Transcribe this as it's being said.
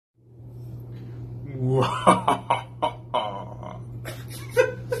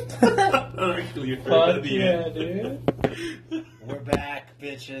Actually heard Fuck at the yeah, end. dude. We're back,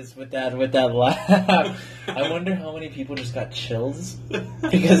 bitches, with that laugh. I wonder how many people just got chills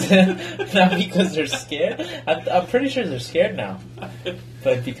because not because they're scared. I'm pretty sure they're scared now,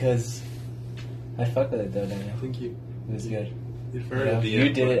 but because I fuck with it though, Daniel. Thank you. It was good. You You know, you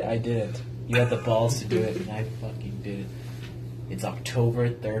did it. I didn't. You had the balls to do it, and I fucking did it. It's October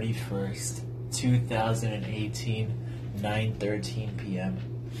 31st, 2018, 9:13 p.m.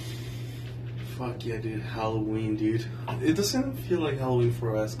 Fuck yeah, dude. Halloween, dude. It doesn't feel like Halloween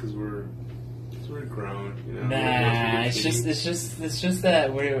for us because we're grown, you know. Nah, it's just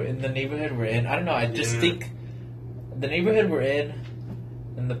that we're in the neighborhood we're in. I don't know. I just think the neighborhood we're in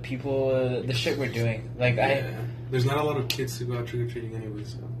and the people, the shit we're doing. Like there's not a lot of kids to go out trick or treating anyway,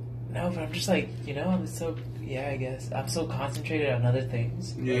 so. No, but I'm just like, you know, I guess I'm so concentrated on other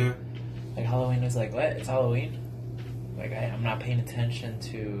things. Yeah. Like Halloween is like, what? It's Halloween. Like I'm not paying attention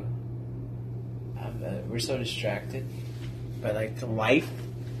to. We're so distracted by like life,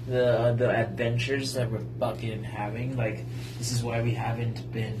 the adventures that we're fucking having. Like this is why we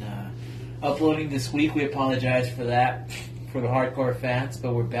haven't been uploading this week. We apologize for that, for the hardcore fans,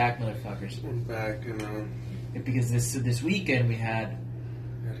 but we're back, motherfuckers. We're back, and because this weekend we had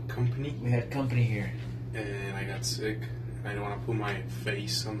company. We had company here, and I got sick. I don't want to put my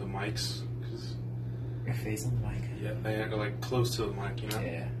face on the mics because your face on the mic. Yeah, I got like close to the mic, you know.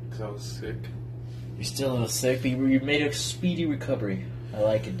 Yeah, because I was sick. You're still a little sick, but you made a speedy recovery. I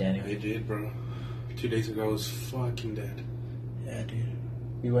like it, Daniel. I did, bro. 2 days ago, I was fucking dead. Yeah, dude.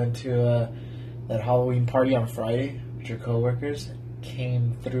 We went to that Halloween party on Friday with your coworkers.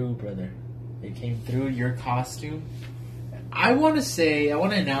 Came through, brother. They came through. Your costume. I want to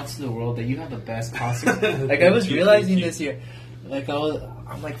announce to the world that you have the best costume. Like, I was realizing this year. Like,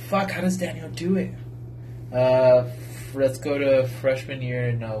 I'm like, fuck, how does Daniel do it? Let's go to freshman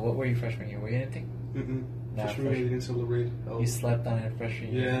year. No, what were you freshman year? Were you anything? Freshman year, didn't celebrate. You slept on it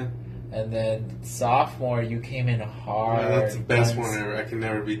freshman year. Yeah. And then sophomore, you came in hard. Yeah, that's the best one ever. I can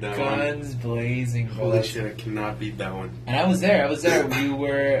never beat that one. Guns blazing, bro. Holy shit, I cannot beat that one. And I was there. We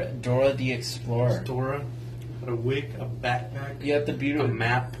were Dora the Explorer. Dora had a wig, a backpack. You had the beautiful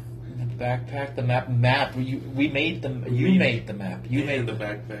map. The backpack, the map. We made them. You made the map. You made the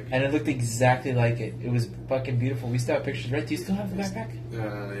backpack, and it looked exactly like it. It was fucking beautiful. We still have pictures, right? Do you still have the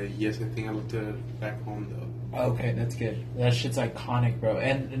backpack? Yes, I think I looked at it back home though. Okay, that's good. That shit's iconic, bro.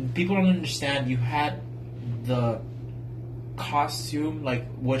 And people don't understand. You had the costume, like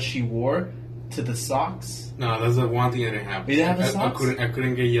what she wore, to the socks. No, that's the one thing I didn't have. You didn't have the socks? I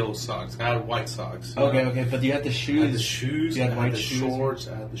couldn't get yellow socks. I had white socks. Okay, but you had the shoes. I had the shoes. You had white the shoes. Shorts.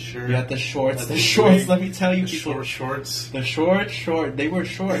 I had the shirt. You had the shorts. The shorts. Let me tell you, the people. shorts. The short. They were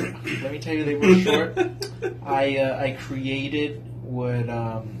short. Let me tell you, they were short. I created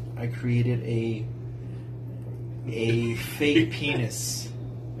a fake penis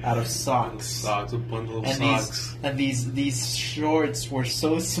out of socks. A bundle of socks. And these shorts were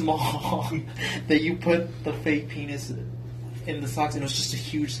so small that you put the fake penis in the socks, and it was just a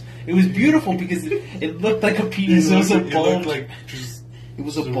huge. It was beautiful because it looked like a penis. It was a bulge. It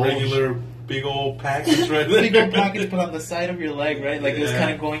was a regular big old package, right? Big old package, but on the side of your leg, right? Like it was kind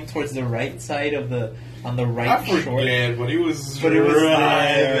of going towards the right side of the. On the right short. But it was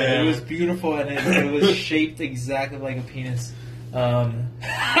there. It was beautiful, and it was shaped exactly like a penis. What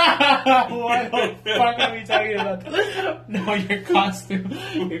the fuck are we talking about? No, your costume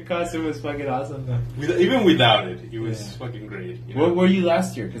was fucking awesome though. Even without it, it was fucking great. You know? What were you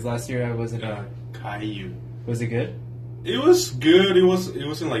last year? Because last year I wasn't. Caillou. Was it good? It was good. It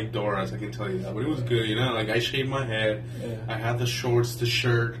wasn't like Dora's, I can tell you that, but it was good. You know, like I shaved my head. Yeah. I had the shorts, the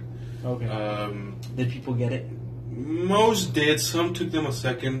shirt. Okay. Did people get it? Most did. Some took them a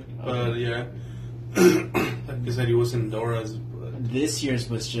second, but yeah. Like I said, it wasn't Dora's. But this year's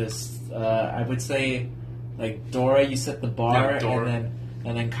was just, I would say, like Dora, you set the bar, and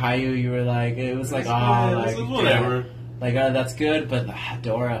then Caillou, you were like, it was like, whatever. Like, that's good, but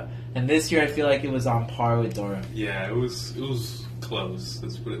Dora. And this year, I feel like it was on par with Dora. Yeah, it was close.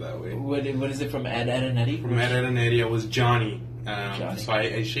 Let's put it that way. What is it from Ed, and Eddie? From Ed, and Eddie, I was Johnny. So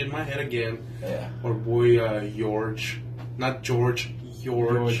I shaved my head again. Yeah. Our boy George, not George.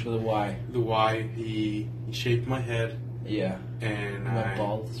 George with a Y. The Y. He shaved my head. Yeah. And you got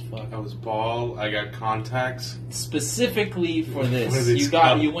bald as fuck. I was bald. I got contacts specifically for this.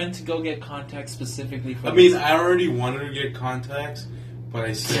 You went to go get contacts specifically for. I already wanted to get contacts, but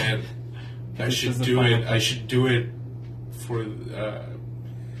I said I should do it. I should do it for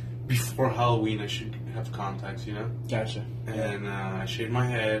before Halloween. I should have contacts, you know. Gotcha. And I shaved my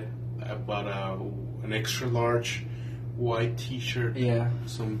head. I bought an extra large white T-shirt, Yeah.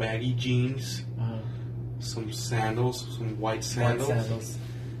 some baggy jeans, some sandals, some white sandals.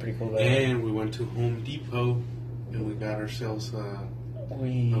 Pretty cool. And we went to Home Depot and we got ourselves a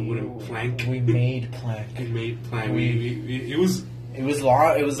wooden plank. We made plank. We made plank. It was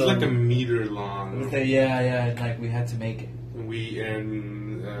long. It was like a meter long. Yeah. And like we had to make it.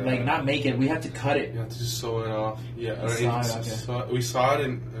 Like not make it. We had to cut it. You have to just sew it off. Yeah. We saw it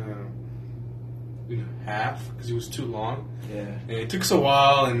in half because it was too long. Yeah. And it took us a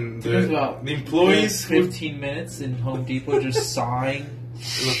while, and the employees 15 minutes in Home Depot just sawing.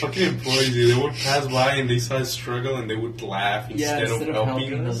 The fucking employees, they would pass by and they saw us struggle and they would laugh instead of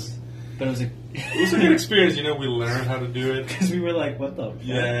helping us. But it was a good experience, We learned how to do it because we were like, "What the?"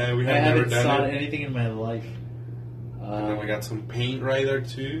 Yeah, we I had never haven't done sawed it. anything in my life. And then we got some paint right there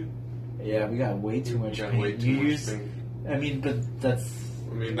too. Yeah, we got way too much paint. Paint. I mean, but that's.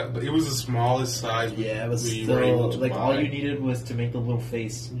 It was the smallest size. Yeah, it was still like all you needed was to make the little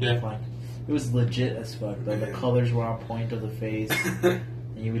face. Yeah. It was legit as fuck. Though. The colors were on point of the face, and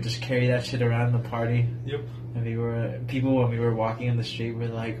you would just carry that shit around the party. Yep. And when we were walking in the street, were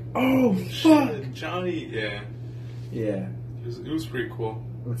like, "Oh fuck, Johnny!" Yeah. Yeah. It was pretty cool.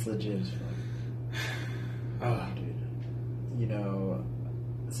 It's legit as fuck. Dude.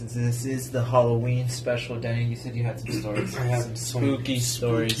 Since this is the Halloween special, Danny, you said you had some stories. I have some spooky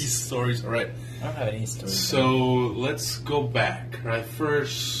stories. Spooky stories. All right. I don't have any stories. So let's go back. Right,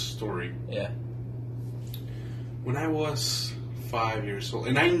 first story. Yeah. When I was 5 years old,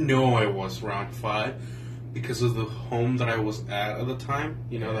 and I know I was around 5 because of the home that I was at the time.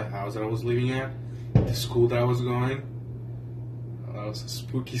 The house that I was living at, the school that I was going. That was a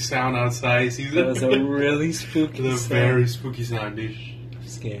spooky sound outside. See that? That was a really spooky sound. Very spooky sound, dude. I'm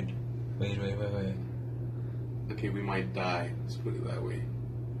scared. Wait. Okay, we might die. Let's put it that way.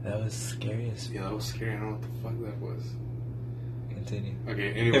 That was scary as fuck. Yeah, that was scary. I don't know what the fuck that was. Continue.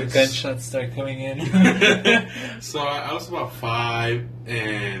 Okay, anyways. If gunshots start coming in. So I was about 5,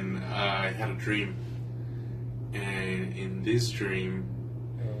 and I had a dream. And in this dream,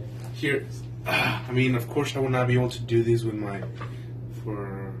 of course I would not be able to do this with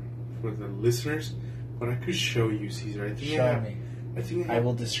for the listeners, but I could show you, Caesar. Show me. I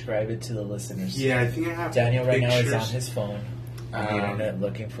will describe it to the listeners. Yeah, I think I have Daniel right pictures. now is on his phone on the internet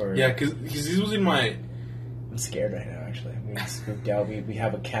looking for... Yeah, because this was in my... I'm scared right now, actually. I'm being spooked out. We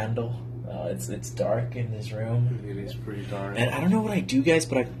have a candle. It's dark in this room. It is pretty dark. And I don't know what I do, guys,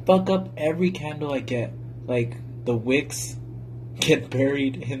 but I fuck up every candle I get. Like, the wicks get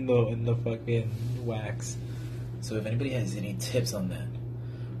buried in the fucking wax. So if anybody has any tips on that,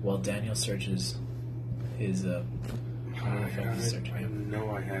 while Daniel searches his... I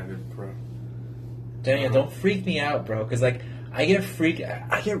know I have it, bro. Daniel, don't freak me out, bro. Because, like, I get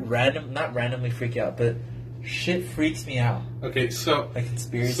not randomly freaked out, but shit freaks me out. Okay, so... Like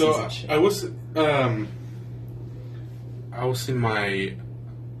conspiracies and shit. I was in my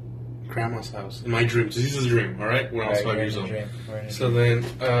grandma's house, in my dream. So this is a dream, alright? When I was 5 years old. So then,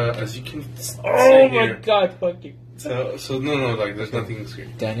 as you can oh my here, god, fuck you. So no, like, there's nothing scary.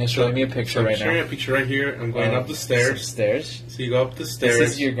 Daniel's showing me a picture right now. I'm showing a picture right here. I'm going up the stairs. Stairs? So you go up the stairs.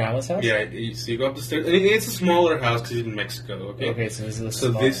 This is your grandma's house? Yeah, so you go up the stairs. And it's a smaller house because it's in Mexico, okay? Okay, so this is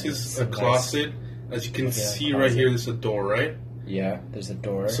this is a closet. As you can see right here, there's a door, right? Yeah, there's a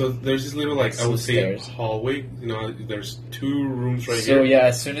door. So there's this little, like, I would say, stairs. hallway. There's 2 rooms right here. So yeah,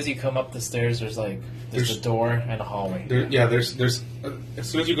 as soon as you come up the stairs, there's a door and a hallway. There's as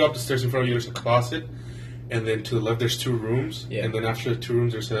soon as you go up the stairs in front of you, there's a closet, and then to the left there's 2 rooms, and then after the 2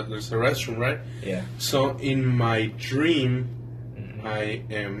 rooms there's a restroom, right? Yeah. So in my dream, I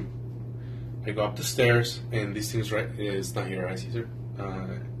go up the stairs, and these things it's not here, right, Caesar?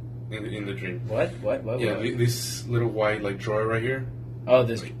 In the dream. What? Yeah, this little white drawer right here. Oh,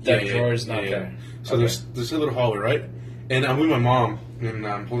 that drawer is not there. So there's a little hallway, right? And I'm with my mom, and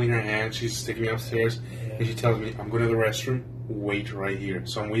I'm holding her hand. She's taking me upstairs, and she tells me, I'm going to the restroom. Wait right here.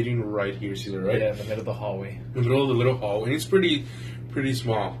 So I'm waiting right here, Caesar, right? Yeah, in the middle of the hallway. In the middle of the little hall, and it's pretty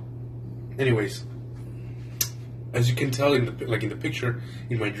small. Anyways, as you can tell in the picture,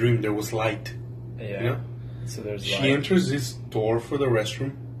 in my dream there was light. Yeah. So there's light. She enters this door for the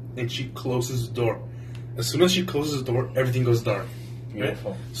restroom, and she closes the door. As soon as she closes the door, everything goes dark.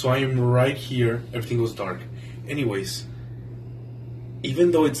 Beautiful. Right? So I am right here. Everything goes dark. Anyways,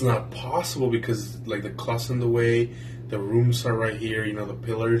 even though it's not possible because the closet's in the way, the rooms are right here. The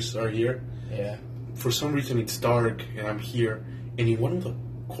pillars are here. Yeah. For some reason, it's dark, and I'm here. And in one of the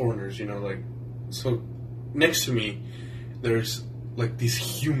corners, so next to me, there's this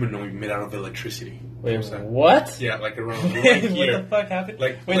humanoid made out of electricity. Wait, What's that? what? Yeah, like around What right the here. fuck happened?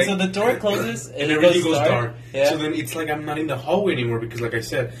 Like, Wait, so the door closes and everything goes dark. Yeah. So then it's like I'm not in the hallway anymore because, like I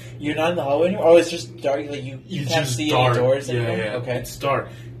said, You're not in the hallway anymore? Oh, it's just dark. Like you it's can't just see dark. any doors Yeah, anymore? yeah. Okay. It's dark,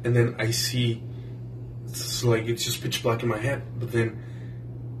 and then I see. So like it's just pitch black in my head, but then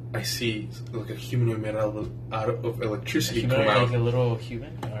I see like a humanoid made out of electricity come out. Like a little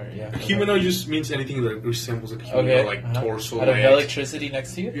human? Or, yeah. A humanoid just means anything that resembles a human, Okay. like torso, Out of legs. electricity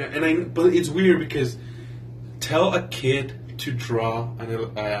next to you? Yeah, but it's weird because tell a kid to draw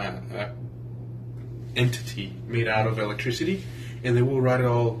an entity made out of electricity, and they will write it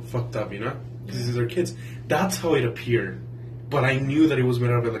all fucked up, you know, because these are kids. That's how it appeared. But I knew that it was made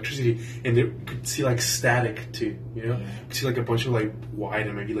out of electricity, and they could see like static too, you know. You could see like a bunch of like white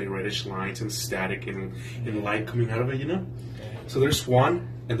and maybe like reddish lines and static and light coming out of it, you know. So there's one,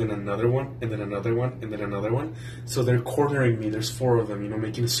 and then another one, and then another one, and then another one. So they're cornering me. There's 4 of them, you know,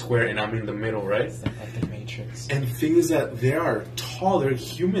 making a square, and I'm in the middle, right? It's like the Matrix. And the thing is that they are tall. They're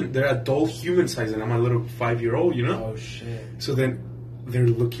human. They're adult human size, and I'm a little 5-year-old, you know. Oh shit! So then they're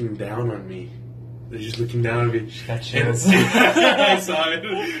looking down on me. They're just looking down at me. Got chills. I saw it.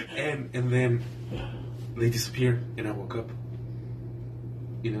 And then they disappeared, and I woke up.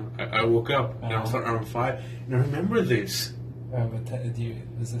 You know, I woke up, and I was around 5. And I remember this.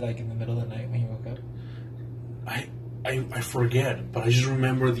 Was it like in the middle of the night when you woke up? I forget, but I just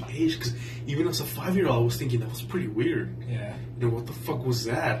remember the age, because even as a 5-year-old, I was thinking that was pretty weird. Yeah. You know, what the fuck was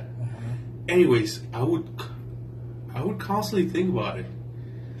that? Anyways, I would constantly think about it.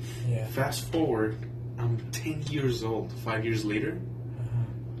 Yeah. Fast forward, I'm 10 years old, 5 years later.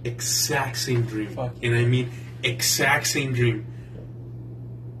 Exact same dream. Fuck. And I mean, exact same dream.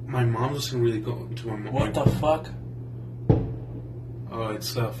 My mom doesn't really go into my mom. What the fuck? Oh,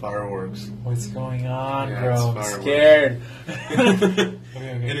 it's fireworks. What's going on, Yeah, bro? it's I'm fireworks. scared.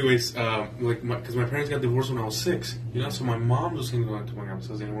 Anyways, because my parents got divorced when I was 6, you know, so my mom doesn't go into my grandma's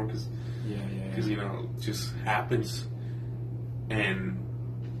house anymore because, you know, it just happens.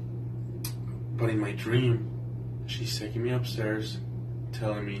 But in my dream, she's taking me upstairs,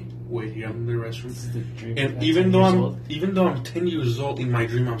 telling me, "Wait here in the restroom." This is the dream And at even 10 though years I'm 10 years old, in my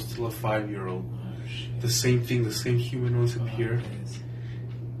dream I'm still a 5-year-old. Oh, shit. The same thing, the same humanoids Oh, appear. yes.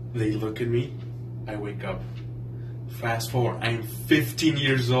 They look at me. I wake up. Fast forward, I am 15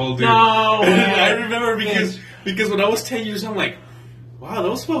 years old. Dude. No! I remember because when I was 10 years old, I'm like, wow, that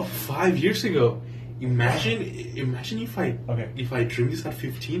was about 5 years ago. Imagine if I dreamed this at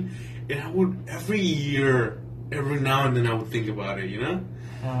 15, and I would every now and then I would think about it, you know.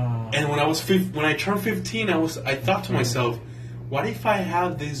 And when I turned 15, I thought to myself, what if I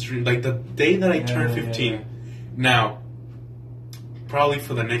have this dream? Like the day that I turned 15. Now, probably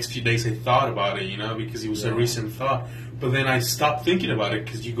for the next few days I thought about it, you know, because it was a recent thought. But then I stopped thinking about it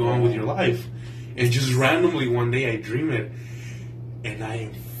because you go on with your life, and just randomly one day I dream it, and I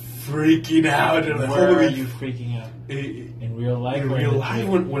am freaking out. And Where are you freaking out? In real life? In real life,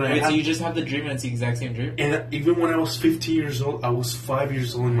 when I Wait, so you just have the dream and it's the exact same dream? And even when I was 15 years old, I was 5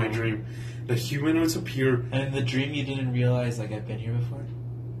 years old in my dream. The humanoids appear. And in the dream you didn't realize, like, I've been here before?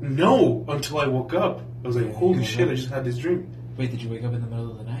 No, until I woke up. I was like, holy shit, I just had this dream. Wait, did you wake up in the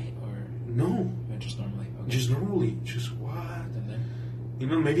middle of the night? Or No. just normally? Okay. Just normally. Just what? And then? You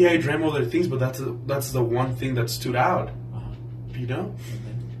know, maybe I dream other things, but that's the one thing that stood out. You know?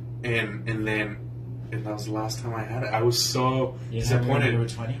 And that was the last time I had it. I was so disappointed. When you were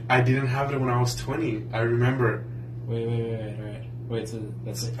 20? I didn't have it when I was 20. I remember. Wait, so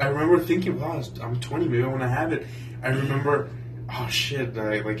that's it? I remember thinking, wow, I'm 20. Maybe I want to have it. I remember, oh shit,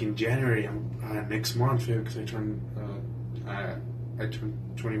 like in January, next month, because I turned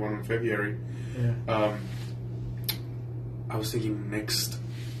 21 in February. Yeah. I was thinking next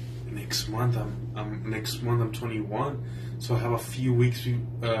month I'm 21, so I have a few weeks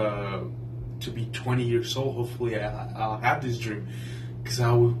to be 20 years old. Hopefully I'll have this dream, because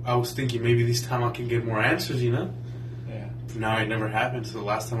I was thinking maybe this time I can get more answers, you know. Yeah. Now it never happened. So the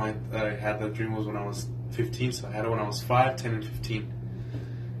last time I had that dream was when I was 15. So I had it when I was 5, 10, and 15.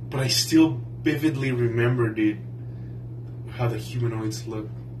 But I still vividly remember, dude, how the humanoids look.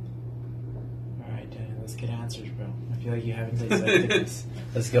 Alright, Danny, let's get answers, bro. I feel like you haven't dissected this.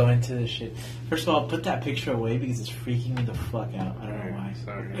 Let's go into this shit. First of all, put that picture away because it's freaking me the fuck out. I don't know why.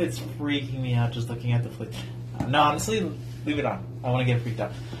 Sorry. It's freaking me out just looking at the flick. No, honestly, leave it on. I want to get freaked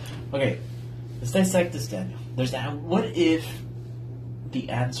out. Okay, let's dissect this, Daniel. What if the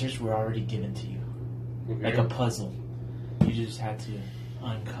answers were already given to you? Okay. Like a puzzle. You just had to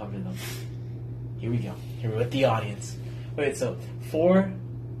uncover them. Here we go. Here we're with the audience. Wait, so 4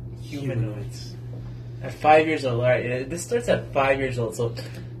 humanoids. At 5 years old, alright, this starts at 5 years old, so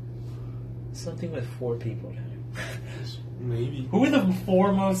Something with 4 people. Maybe. Who are the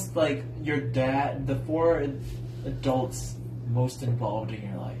 4 most, like, your dad, the 4 adults most involved in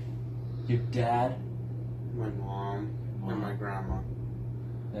your life? Your dad? My mom and my grandma.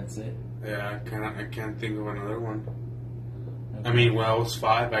 That's it? Yeah, I can't think of another one. Okay. I mean, when I was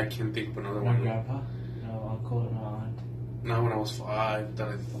 5, I can't think of another No one. grandpa? No uncle? No aunt? Not when I was 5, that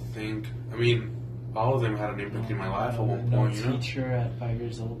I think. I mean, all of them had an impact in my life at one point, you know? No teacher at 5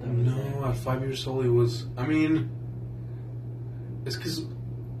 years old? No, at 5 years old, it was. I mean, it's because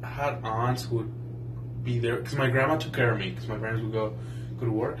I had aunts who would be there. Because my grandma took care of me, because my parents would go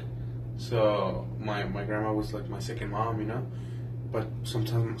to work. So my grandma was like my second mom, you know? But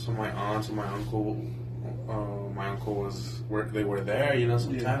sometimes some of my aunts and my uncle they were there, you know,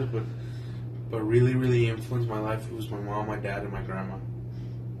 sometimes. Yeah. But really, really influenced my life. It was my mom, my dad, and my grandma.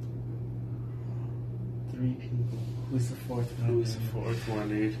 3 people. Who's the 4th one? Who's the 4th one,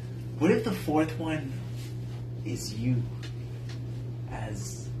 dude? What if the 4th one is you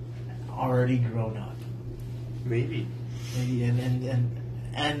as already grown up? Maybe.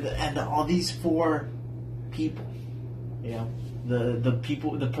 And all these 4 people, you know, the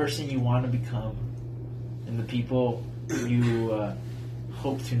people, the person you want to become, and the people you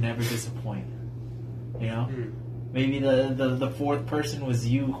hope to never disappoint. You know, maybe the 4th person was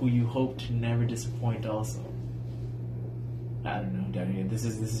you, who you hope to never disappoint. Also, I don't know, Daddy. This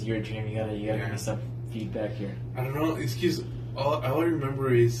is your dream. You gotta give me some feedback here. I don't know. Excuse. All I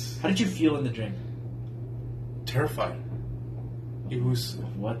remember is. How did you feel in the dream? Terrified. It was.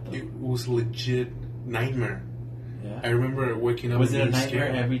 What? It was legit nightmare. Yeah. I remember waking up. Was it a nightmare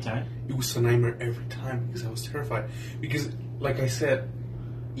scared. every time? It was a nightmare every time because I was terrified. Because, like I said,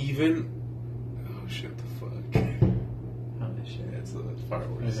 even. Oh shit! The fuck. Oh shit! It's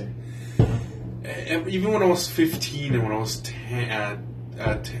fireworks. Okay. Even when I was 15 and when I was 10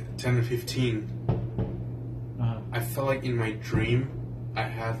 and 15, I felt like in my dream I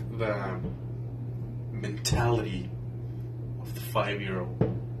had the mentality of the 5-year-old.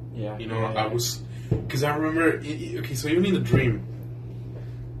 Yeah. You know, I was. Because I remember. Okay, so even in the dream,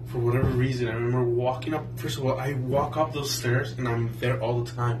 for whatever reason, I remember walking up. First of all, I walk up those stairs and I'm there all the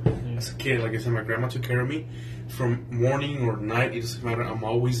time. Yeah. As a kid, like I said, my grandma took care of me. From morning or night, it doesn't matter. I'm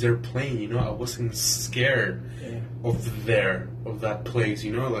always there playing. You know, I wasn't scared of that place.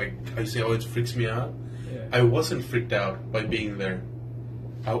 You know, like I say, oh, it freaks me out. Yeah. I wasn't freaked out by being there.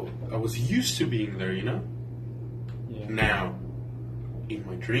 I was used to being there. You know. Yeah. Now, in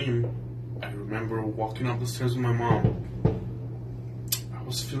my dream, I remember walking up the stairs with my mom. I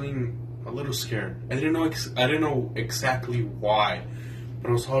was feeling a little scared. I didn't know exactly why, but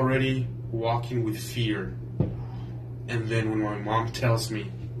I was already walking with fear. And then when my mom tells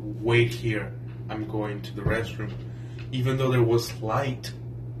me, "Wait here, I'm going to the restroom," even though there was light,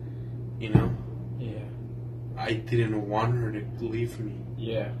 you know, I didn't want her to leave me.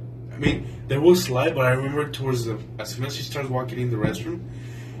 Yeah. I mean, there was light, but I remember as soon as she starts walking in the restroom,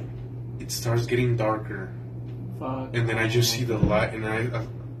 it starts getting darker. Fuck. And then I just see the light,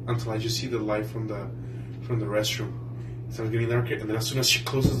 until I just see the light from the restroom. It starts getting darker, and then as soon as she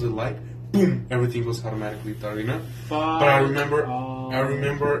closes the light, boom! Everything goes automatically dark, you know. Fuck. But I remember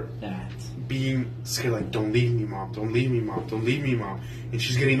that being scared, like, "Don't leave me, mom! Don't leave me, mom! Don't leave me, mom!" And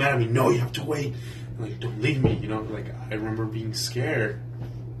she's getting mad at me. "No, you have to wait!" I'm like, "Don't leave me!" You know, like I remember being scared.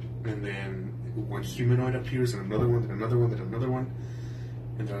 And then one humanoid appears, and another one, then another one, then another one.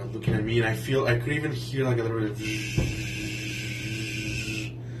 And they're looking at me, and I could even hear like a little bit of, you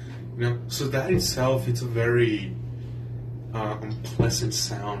know. So that itself, it's a very unpleasant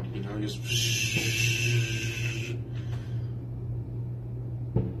sound, you know. Just.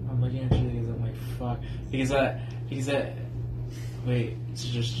 I'm looking at you because I'm like, fuck. Because that. Wait, it's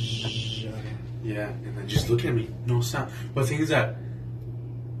just. Yeah, and then just looking at me, no sound. But the thing is that.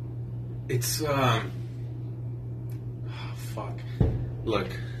 It's fuck. Look,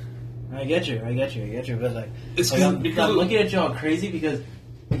 I get you, but like, it's I'm looking at you all crazy because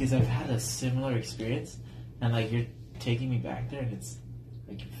I've had a similar experience, and like you're taking me back there, and it's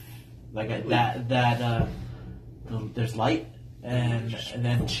like there's light, and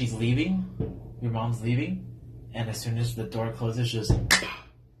then she's leaving, your mom's leaving, and as soon as the door closes, just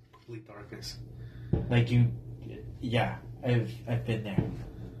complete darkness. Like I've been there,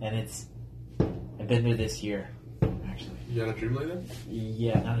 and I've been there this year, actually. You had a dream like that?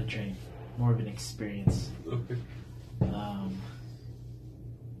 Yeah, not a dream. More of an experience. Okay.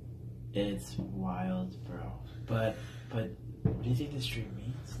 It's wild, bro. But what do you think this dream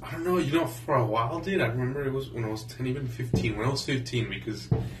means? I don't know. You know, for a while, dude, I remember it was when I was 10, even 15. When I was 15, because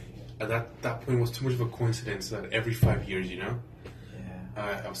at that point it was too much of a coincidence that every 5 years, you know? Yeah.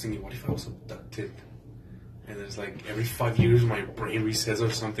 I was thinking, what if I was abducted? And it's like every 5 years my brain resets or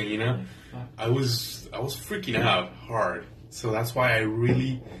something, you know? I was freaking out hard. So that's why I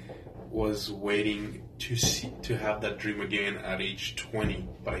really was waiting to have that dream again at age 20,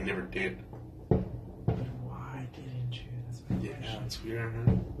 but I never did. But why didn't you? That's my question. Yeah, it's weird, man.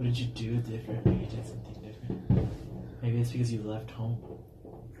 What did you do different? Maybe you did something different. Maybe it's because you left home.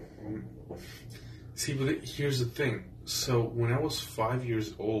 See, but here's the thing. So when I was 5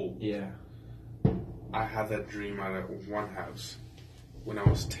 years old, Yeah. I had that dream at one house. When I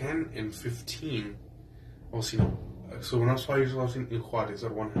was 10 and 15, I was, so when I was 5 years old, I was in Juarez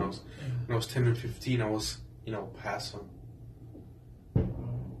at one house. When I was 10 and 15, I was, Paso.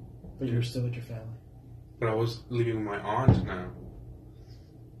 But you were still with your family. But I was living with my aunt now.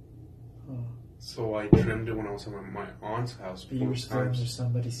 Oh. So I dreamed it when I was at my aunt's house. But you were still under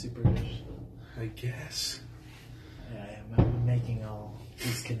somebody's supervision. I guess. Yeah, I'm making all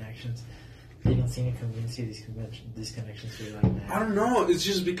these connections. They don't seem to convince you these connections are like that. I don't know. It's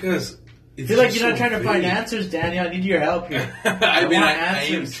just because... I feel like you're not trying to find answers, Daniel. I need your help here. I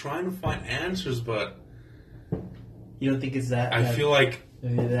am trying to find answers, but... You don't think it's that? I feel like...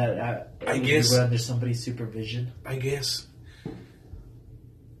 I guess... You were under somebody's supervision? I guess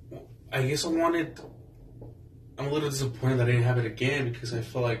I wanted... I'm a little disappointed that I didn't have it again, because I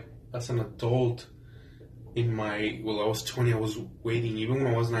feel like as an adult... I was 20, I was waiting. Even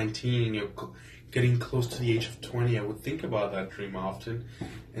when I was 19, getting close to the age of 20, I would think about that dream often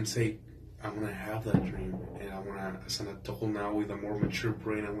and say, I want to have that dream. And I want to, as an adult now with a more mature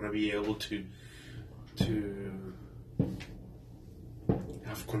brain, I want to be able to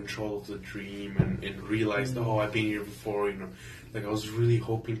have control of the dream and realize, oh, I've been here before, Like I was really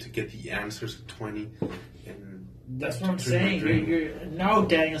hoping to get the answers at 20. And that's what I'm saying. No,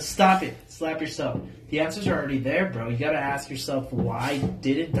 Daniel, stop it. Slap yourself. The answers are already there, bro. You gotta ask yourself, why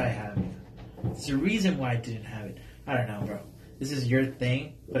didn't I have it? It's the reason why I didn't have it. I don't know, bro. This is your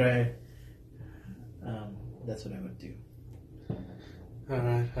thing, but that's what I would do.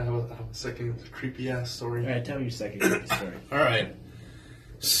 Alright, I have a second creepy ass story. Alright, tell me your second creepy story. Alright.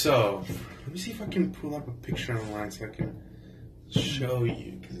 So, let me see if I can pull up a picture online so I can show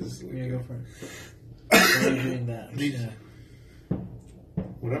you. Cause yeah, go for it. While you're doing that, I'm just gonna...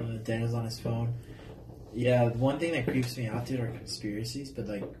 What up? Daniel's on his phone. Yeah, one thing that creeps me out, dude, are conspiracies, but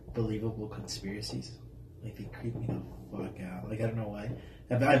like believable conspiracies. Like they creep me the fuck out. Like I don't know why.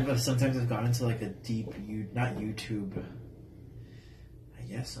 Sometimes I've gone into like a deep, not YouTube. I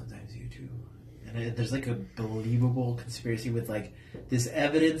guess sometimes YouTube, and there's like a believable conspiracy with like this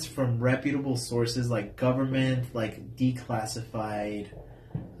evidence from reputable sources, like government, like declassified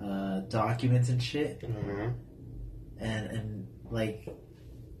documents and shit, and like.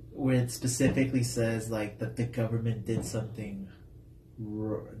 Where it specifically says like that the government did something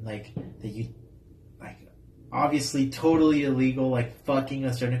like that you like obviously totally illegal, like fucking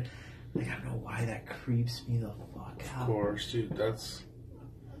a certain, like I don't know why that creeps me the fuck out. Of course, dude, that's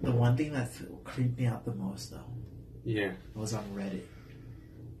the one thing that creeped me out the most though. Yeah, was on Reddit,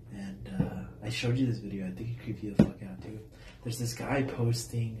 and I showed you this video. I think it creeped you the fuck out too. There's this guy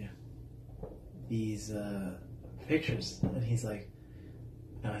posting these pictures, and he's like.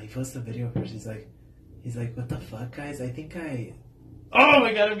 No, he posted a video first. He's like, what the fuck, guys? I think I... Oh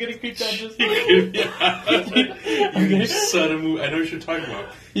my god, I'm getting creeped out just... You son of a... I know what you're talking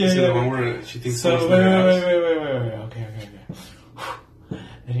about. Yeah, the one where she thinks... So, wait. Okay.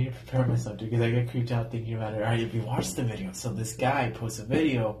 I need to prepare myself, dude, because I get creeped out thinking about it. Alright, if you watch the video, so this guy posts a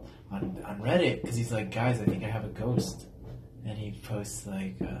video on Reddit, because he's like, guys, I think I have a ghost. And he posts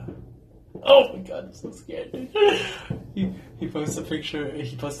like... Oh my god, I'm so scared, dude. He posts a picture,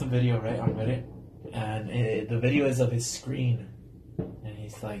 he posts a video, right, on Reddit, and the video is of his screen, and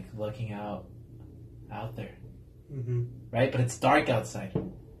he's like looking out there, right? But it's dark outside,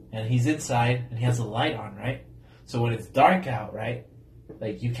 and he's inside, and he has a light on, right? So when it's dark out, right,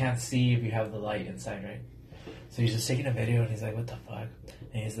 like you can't see if you have the light inside, right? So he's just taking a video, and he's like, what the fuck?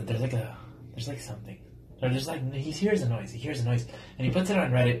 And he's like, there's like something. Or there's like, he hears a noise, and he puts it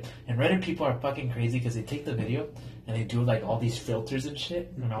on Reddit, and Reddit people are fucking crazy because they take the video, and they do like all these filters and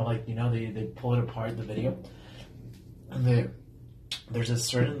shit, and all like, they pull it apart, the video, and there's a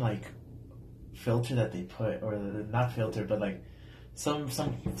certain like filter that they put, or not filter, but like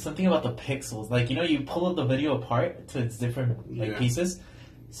something about the pixels, like, you pull up the video apart to its different like pieces,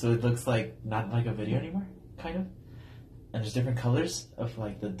 so it looks like not like a video anymore, kind of. And there's different colors of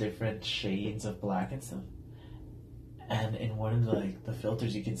like the different shades of black and stuff. And in one of the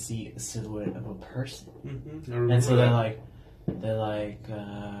filters, you can see a silhouette of a person. And so they're like,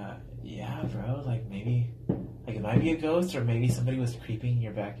 yeah, bro, like maybe, Like, it might be a ghost, or maybe somebody was creeping in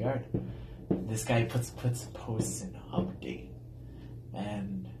your backyard. This guy posts an update,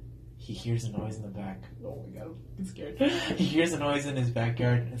 and he hears a noise in the back. Oh my god, I'm scared. He hears a noise in his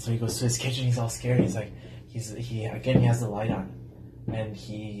backyard, and so he goes to his kitchen. He's all scared. He's like, he has the light on, and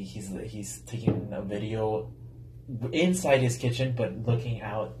he's taking a video inside his kitchen, but looking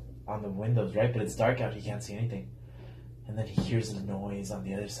out on the windows, right? But it's dark out. He can't see anything. And then he hears a noise on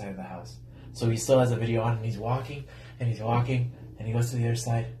the other side of the house. So he still has the video on, and he's walking, and he goes to the other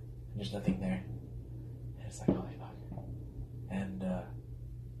side, and there's nothing there. And it's like, holy fuck. And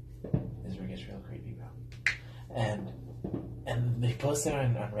this is where it gets real creepy, bro. And they post it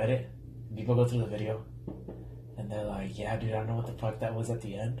on Reddit. People go through the video, and they're like, yeah, dude, I don't know what the fuck that was at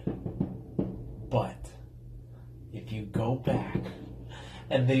the end. But if you go back,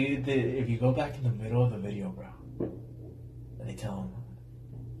 and if you go back in the middle of the video, bro, and they tell them,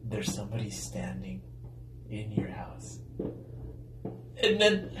 there's somebody standing in your house. And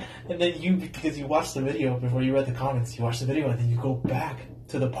then you, because you watched the video before you read the comments, you watch the video and then you go back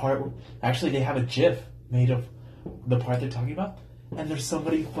to the part where, actually they have a GIF made of the part they're talking about, and there's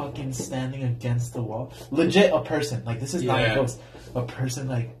somebody fucking standing against the wall. Legit, a person. Like, this is not a ghost. A person,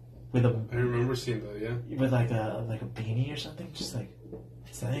 like, with a... I remember seeing that, yeah. With like a beanie or something, just like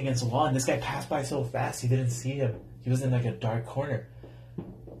standing against the wall, and this guy passed by so fast he didn't see him. He was in like a dark corner.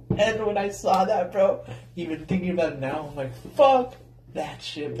 And when I saw that, bro, even thinking about it now, I'm like, fuck that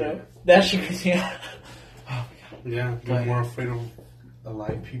shit, bro. Yeah. That shit creeps me out. Oh my god. Yeah, you're more afraid of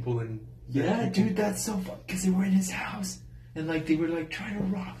alive people than... Yeah, dude, that's so fun. Because they were in his house. And like, they were like trying to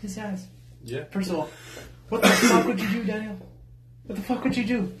rob his ass. Yeah. First of all, what the fuck would you do, Daniel? What the fuck would you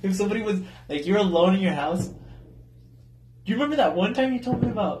do? If somebody was, like, you're alone in your house. Do you remember that one time you told me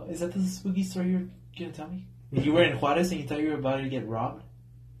about, is that the spooky story you were going to tell me? You were in Juarez and you thought you were about to get robbed?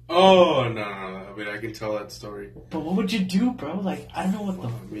 Oh, no. I mean, I can tell that story. But what would you do, bro? Like, I don't know what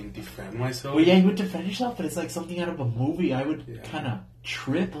I mean, defend myself? Well, yeah, you would defend yourself, but it's like something out of a movie. I would kind of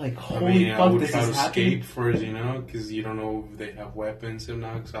trip, like, holy fuck, this is happening. I would try to escape first, you know, because you don't know if they have weapons or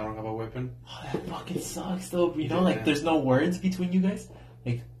not, because I don't have a weapon. Oh, that fucking sucks, though. You know, like, there's no words between you guys.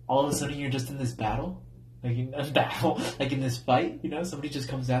 Like, all of a sudden you're just in this battle. Like, in a battle. Like, in this fight, you know? Somebody just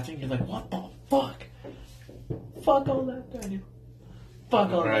comes after you and you're like, what the fuck? Fuck all that, Daniel.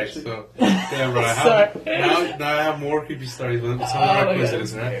 Fuck all that shit. So, yeah, bro, now I have more creepy stories, but some are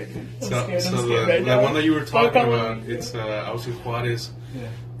coincidences, right? So the one that you were talking about, it's I was in Juarez,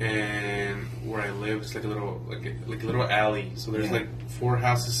 and where I live is like a little alley. So there's like 4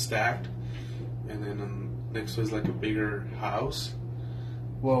 houses stacked, and then next to is like a bigger house.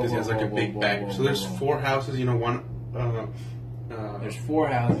 This has like a big back. So there's 4 houses, you know, one. There's 4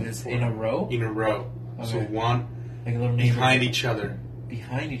 houses in a row. In a row. Okay. So one like a little behind each other.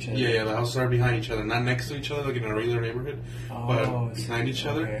 Behind each other? Yeah, the houses are behind each other. Not next to each other like in a regular neighborhood, but behind each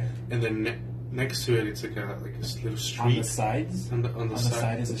other. Okay. And then next to it, it's like a little street. On the sides? On the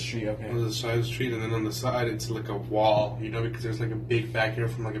side is a street, okay. On the side of the street, and then on the side, it's like a wall, you know, because there's like a big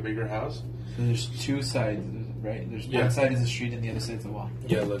backyard from like a bigger house. So there's 2 sides, right? There's one side is a street and the other side's a wall.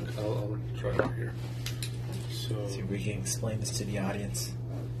 Yeah, look, I'll try it here. So, let's see if we can explain this to the audience.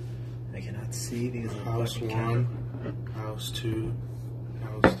 I cannot see these. House 1, house 2,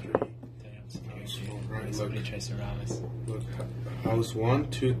 house 3. Right, somebody tries to rob us. Look, house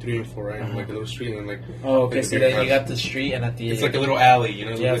 1, 2, 3, and 4, right? Like a little street, and like. Oh, okay. So then you got the street, and at the. It's like a little alley, you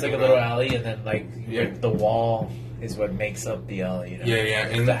know. Yeah, it's like a little alley, and then like the wall is what makes up the alley. You know? Yeah,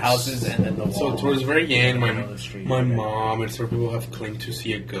 and the houses, and then the wall. So towards the very end, my mom and some people have claimed to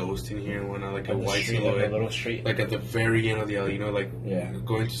see a ghost in here when like a white silhouette, a little street, like at the very end of the alley, you know, like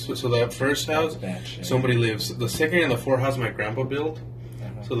going to. So that first house, somebody lives. The second and the fourth house, my grandpa built.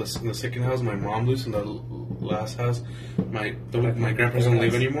 So the second house, my mom lives, and the last house, my grandpa doesn't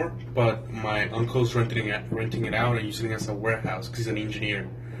live anymore. But my uncle's renting it out and using it as a warehouse because he's an engineer.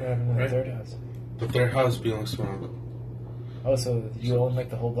 What happened to the third house? The third house belongs to my uncle. Oh, so you own like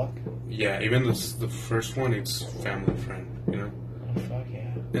the whole block? Yeah, even the first one, it's family friend, you know. Oh fuck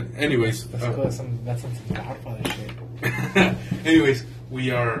yeah! And anyways, that's cool. That's some Godfather shit. Anyways,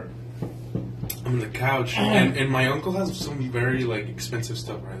 I'm on the couch, and my uncle has some very like expensive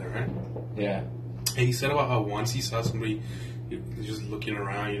stuff right there, right? Yeah. And he said about how once he saw somebody just looking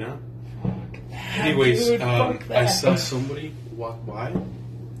around, you know. That, anyways, dude, I saw somebody walk by.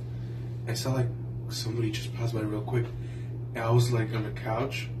 I saw like somebody just pass by real quick. And I was like on the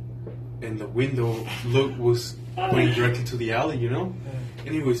couch, and the window was pointing directly to the alley, you know.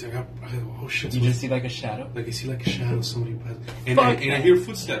 Anyways, I oh shit! You just see like a shadow. Like I see like a shadow, somebody pass, and I hear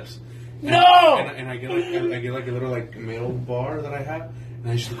footsteps. No! And I get like a little like metal bar that I have, And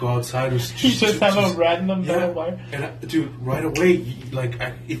I used to go outside. You just have a random metal wire. And dude, right away,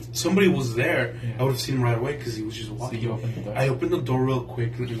 if somebody was there, I would have seen him right away because he was just walking. So you opened the door. I opened the door real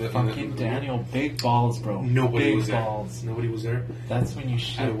quick. Fucking Daniel, big balls, bro. Nobody was balls. there. Nobody was there. That's when you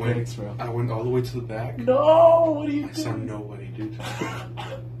shit bricks, bro. I went all the way to the back. No, what are you I saw doing? nobody, dude.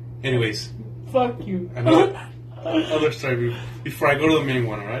 Anyways. Fuck you. Other story before I go to the main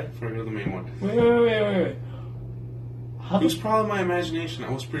one, alright? Before I go to the main one. Wait. It was probably my imagination.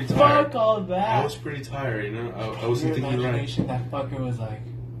 I was pretty tired. Fuck all that. I was pretty tired, you know? I wasn't Your thinking right. imagination, that fucker was like,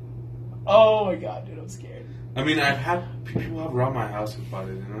 oh my god, dude, I'm scared. I mean, I've had people have robbed my house about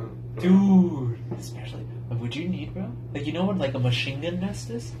it, you know? But Dude, especially, like, would you need, bro? Like, you know what, like, a machine gun nest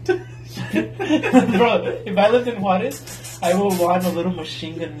is? Bro, if I lived in Juarez, I would want a little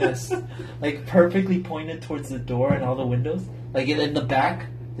machine gun nest, like, perfectly pointed towards the door and all the windows. Like, in the back,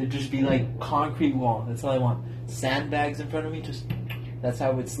 there'd just be, like, concrete wall. That's all I want. Sandbags in front of me, just, that's how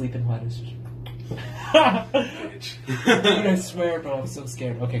I would sleep in Juarez. bitch. Dude, I swear, bro, I'm so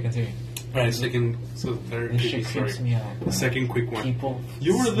scared. Okay, continue. Alright, third This creepy shit story. creeps me out. The second quick one. People.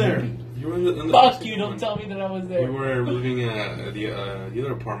 You were there. sleeping. You were in the Fuck second you! Don't one. tell me that I was there. We were living at the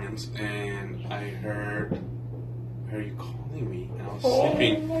other apartments, and I heard you calling me, and I was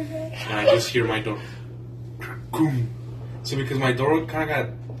sleeping, my god! and I just hear my door, boom. So because my door kind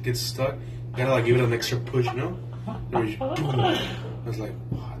of gets stuck, you gotta like give it an extra push, you know? And it was boom. I was like,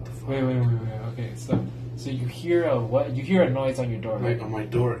 what the fuck? Wait. Okay, so you hear a what? You hear a noise on your door, right? Like on my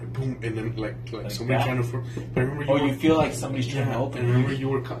door, boom, and then like somebody that? trying to. But I remember Or you feel like somebody's trying to and open. I remember you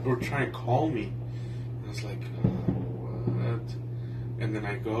were trying to call me. I was like, what? And then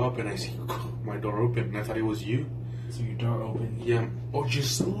I go up and I see my door open, and I thought it was you. So your door opened. Yeah. Oh,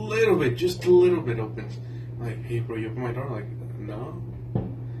 just a little bit opens. I'm like, hey, bro, you open my door? I'm like, no.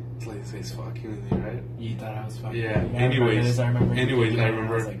 It's like it's fucking with me, right? You thought I was fucking. Yeah. I Anyways, remember. I I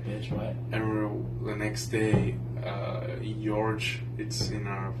remember. was like, bitch, what? I remember the next day, George, it's in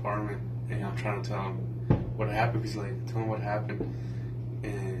our apartment, and I'm trying to tell him what happened. He's like, tell him what happened.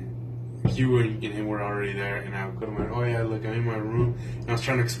 And you and him were already there, and I go to my, oh yeah, look, I'm in my room. And I was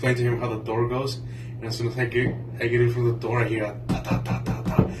trying to explain to him how the door goes, and as soon as I get in from the door, I hear a ta ta ta ta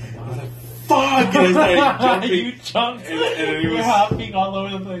ta. I was like, fuck! And I started jumping. You jumped. And it you were was- hopping all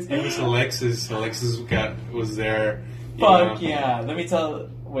over the place. It was Alexis. Alexis was there. you Fuck know. yeah! Let me tell.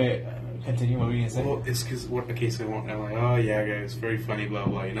 Wait, continue. What were you gonna say? Well, it's because okay, so I'm like, oh yeah, guys, it's very funny, blah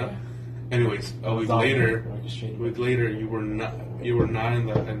blah, you know. Yeah. Anyways, a week It's all later, orchestrated. you were not in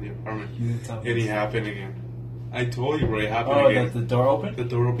the apartment. You didn't tell me. And it happened again. I told you, bro, it happened Oh, again. that the door opened? The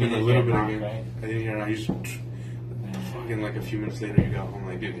door You opened a didn't little hear bit a knock, again. right? I didn't hear it. I just fucking like a few minutes later, you got home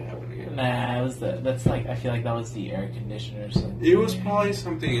like, dude, it happened again. Nah, it was that's like, I feel like that was the air conditioner or something. It was probably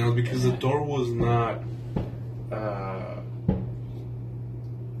something else because the door was not.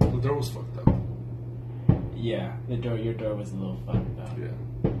 The door was fucked up. Yeah, your door was a little fucked up. Yeah.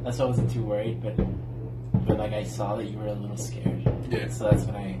 That's why I wasn't too worried, but like I saw that you were a little scared. Yeah. So that's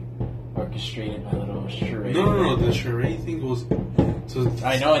when I orchestrated my little charade. No. The charade thing was. So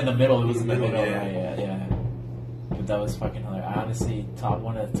I know in the middle, it was in the middle. yeah. Yeah. But that was fucking hilarious. I honestly,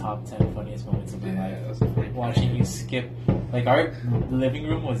 one of the top 10 funniest moments of my Yeah, life. that was a funny Watching you skip, like our living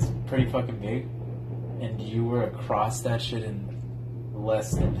room was pretty fucking big, and you were across that shit in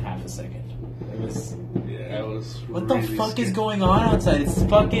less than half a second. It was. Yeah, it was. What really the fuck scary. is going on outside?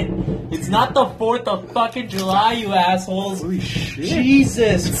 It's not the 4th of fucking July, you assholes. Holy shit!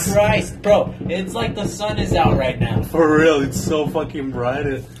 Jesus Christ, bro. It's like the sun is out right now. For real, it's so fucking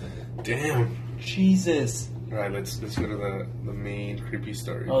bright. Damn. Jesus. All right, let's go to the main creepy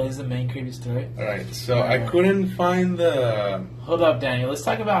story. Oh, this is the main creepy story? All right, so I couldn't find the. Hold up, Daniel. Let's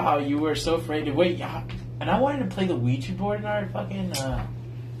talk about how you were so afraid to wait. Yeah, and I wanted to play the Ouija board in our fucking.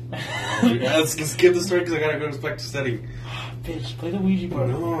 Yeah, let's skip the story because I gotta go back to studying. Bitch, play the Ouija board.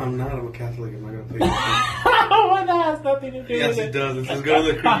 No, I'm not. I'm a Catholic. I'm not gonna play this. Well, that has nothing to do Yes, with it does. Let's go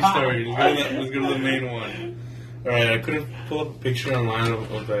to the creepy story. Let's go to the main one. All right, I couldn't pull up a picture online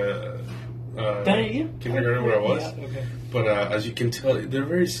of the kindergarten where I was, Yeah, okay. but as you can tell, they're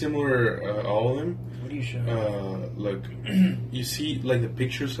very similar. All of them. What are you showing? Like you see, like the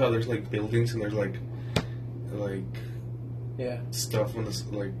pictures how there's like buildings and there's like Yeah. stuff on the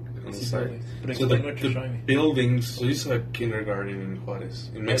on the See side. buildings. But So explain what you're showing me. buildings. So this is a kindergarten in Juarez,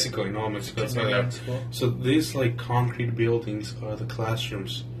 in Mexico. In all Mexico, that's how they are. Kindergarten school? So these like concrete buildings are the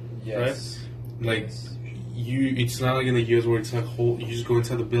classrooms. Yes. Like it's not like in the US where it's like whole. You just go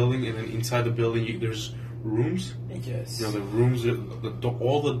inside the building and then inside the building there's rooms. Yes. You know, the rooms,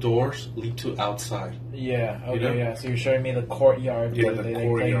 all the doors lead to outside. Yeah. Okay. You know? Yeah. So you're showing me the courtyard Yeah, where the they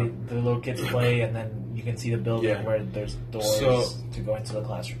courtyard. play, the little kids play, and then you can see the building Yeah. where there's doors So- to go into the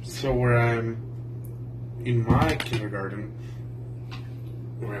classrooms. So where I'm in my kindergarten,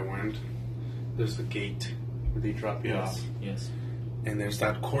 where I went, there's a gate where they drop you off, Yes. and there's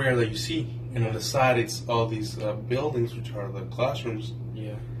that courtyard that you see, and on the side it's all these buildings, which are the classrooms.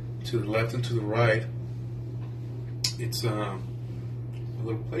 Yeah. To the left and to the right, it's a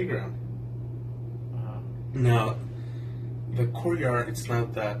little playground. Uh-huh. Now, the courtyard, it's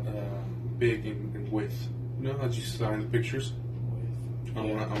not that big in width. You know, as you saw in the pictures. I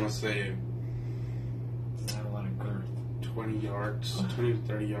want to say It's not a lot of girth. 20 yards, 20 to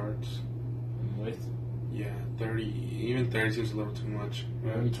 30 yards. Width? Yeah, 30, even 30 seems a little too much.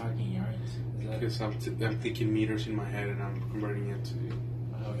 Why are we talking yards? Is that... Because I'm thinking meters in my head and I'm converting it to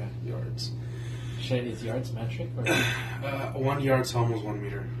Okay. yards. Shit, is yards metric or? 1 yard's almost 1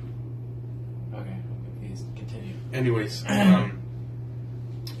 meter. Okay, please continue. Anyways, I'm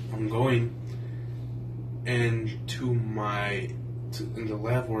going, and in the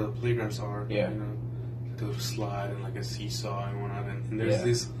left where the playgrounds are, Yeah. you know, like a little slide and like a seesaw and whatnot, and there's Yeah.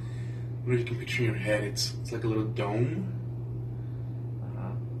 this, what you can picture in your head, it's like a little dome,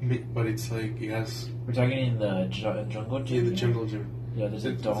 but it's like, it has, We're talking in the jungle gym? in the jungle gym. Yeah, there's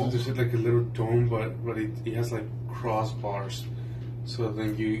a dome. There's like a little dome, but it has like crossbars, so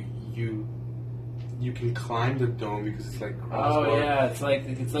then you can climb the dome because it's like crossbar. Oh yeah, it's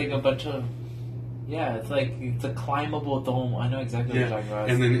like a bunch of it's a climbable dome. I know exactly what you're talking about.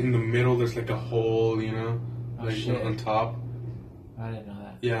 And then in the middle there's like a hole, you know, Oh, like shit. on top. I didn't know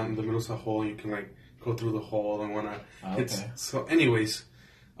that. Yeah, in the middle's a hole. You can like go through the hole and whatnot. Oh, okay. So, anyways,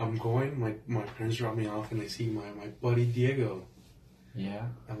 I'm going. My parents drop me off, and I see my buddy Diego. Yeah.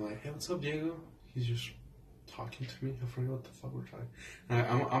 I'm like, hey, what's up, Diego? He's just talking to me. I forget what the fuck we're talking.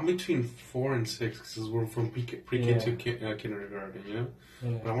 And I'm between 4 and 6 because we're from pre-K to kindergarten, you know.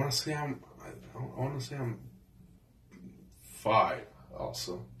 Yeah. But I want to say I'm 5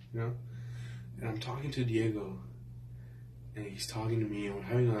 also, you know. And I'm talking to Diego, and he's talking to me, and we're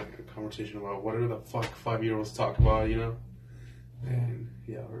having like a conversation about whatever the fuck 5-year-olds talk about, you know. And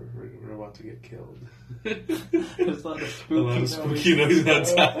yeah, we're about to get killed. There's a lot of spooky noise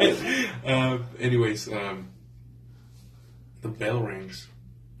outside. Anyways, the bell rings,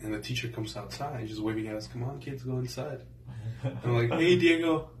 and the teacher comes outside, just waving at us. Come on, kids, go inside. I'm like, hey,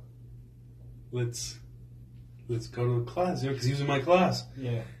 Diego, let's go to the class, because he was in my class.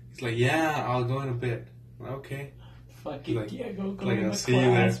 Yeah. He's like, yeah, I'll go in a bit. I'm like, okay. Fucking Like- Diego, go like, to I'll the see you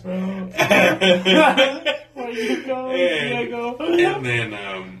class, bro. Where you going, Diego? And then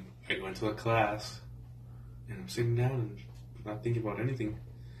I go into the class, and I'm sitting down and not thinking about anything.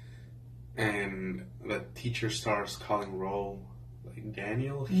 And the teacher starts calling roll, like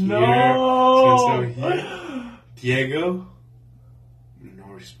Daniel here, so here, Diego, no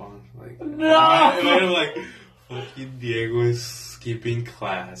response. Like No! and I'm like, fucking Diego is skipping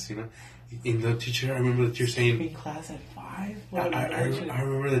class, you know. And the teacher, I remember the teacher saying, In class at 5? I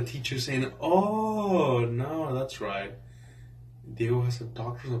remember the teacher saying, "Oh no, that's right. Diego has a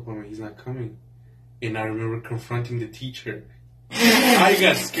doctor's appointment. He's not coming." And I remember confronting the teacher. I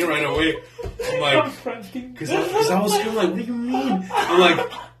got scared right away. I'm like, because I was scared. Like, what do you mean? I'm like,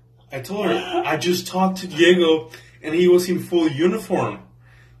 I told her I just talked to Diego, and he was in full uniform.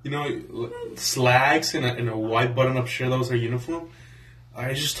 You know, slacks and a white button-up shirt. That was her uniform.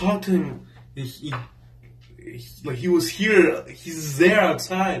 I just talked to him. He was here. He's there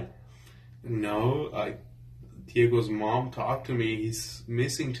outside. No, Diego's mom talked to me. He's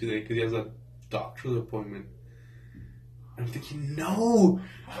missing today because he has a doctor's appointment. I'm thinking, no.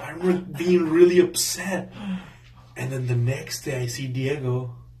 I remember being really upset. And then the next day I see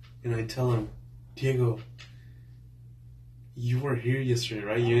Diego, and I tell him, Diego, you were here yesterday,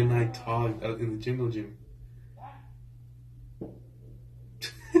 right? You and I talked out in the jungle gym.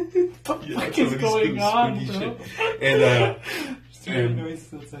 What the fuck is going on, bro? And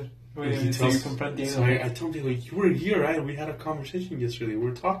Noises outside. Wait, he so you tells, confront Diego? so I told Diego, you were here, right? We had a conversation yesterday. We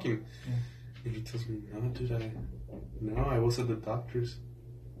were talking. Yeah. And he tells me, no, dude, I was at the doctor's.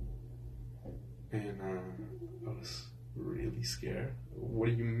 And I was really scared. What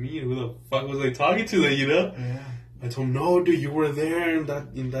do you mean? Who the fuck was I talking to then, you know? Yeah. I told him, no, dude, you were there in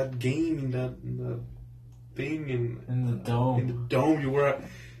that game, in that thing, In the dome. in the dome. You were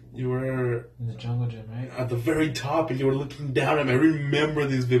In the jungle gym, right? at the very top, and you were looking down at me. I remember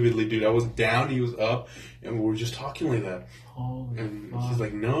this vividly, dude. I was down, he was up, and we were just talking like that. Holy And fuck. he's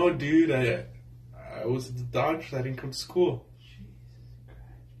like, no, dude, I was at the doctor's. I didn't come to school. Jesus Christ.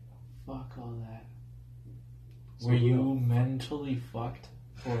 Fuck all that. Were you mentally fucked?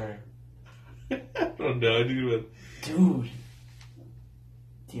 Or... I don't know, dude. Dude.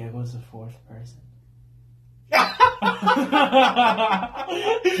 Diego's the fourth person.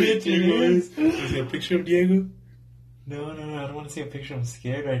 Diego is there a picture of Diego? No, I don't want to see a picture. I'm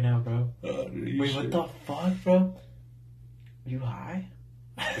scared right now, bro. Dude, Wait, what the fuck, bro? Are you high?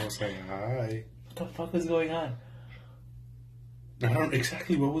 I was like, hi. What the fuck is going on? I don't know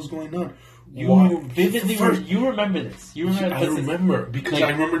exactly what was going on. You vividly you remember this. You remember I remember because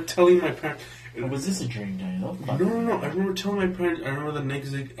I remember telling my parents. Was this a dream, Daniel? No. I remember telling my parents. I remember the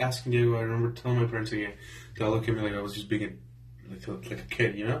next day asking Diego. I remember telling my parents again. They all look at me like I was just being like a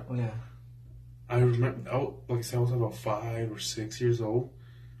kid, you know? Oh, yeah. I remember, like I said, I was about 5 or 6 years old.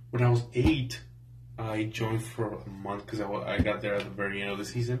 When I was 8, I joined for a month because I got there at the very end of the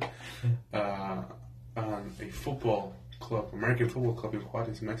season. On a football club, American football club in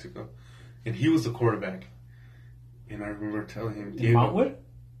Juarez, Mexico. And he was the quarterback. And I remember telling him, Diego. Montwood?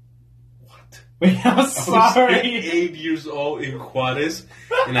 What? Wait, I'm sorry. I was 8 years old in Juarez,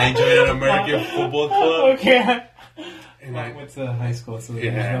 and I joined an American football club. Okay. And I went to high school, so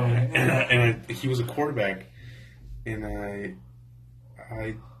he was a quarterback, and I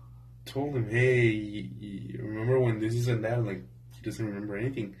told him, hey, you remember when this is and that? And, like, he doesn't remember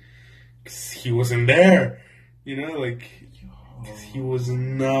anything, 'cause he wasn't there, you know, like, 'cause he was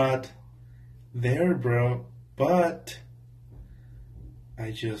not there, bro. But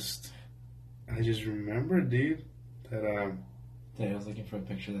I just remember, dude, that I was looking for a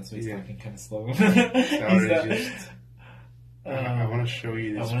picture. That's why he's talking kind of slow. I want to show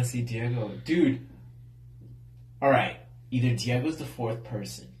you this. I want to see Diego, dude. All right, either Diego's the fourth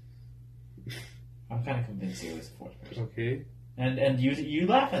person. I'm kind of convinced Diego's the fourth person. Okay. And you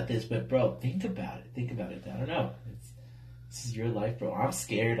laugh at this, but bro, think about it. I don't know. This is your life, bro. I'm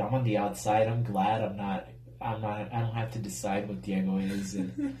scared. I'm on the outside. I'm glad I'm not. I don't have to decide what Diego is,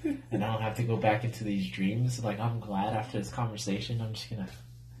 and I don't have to go back into these dreams. Like, I'm glad after this conversation, I'm just gonna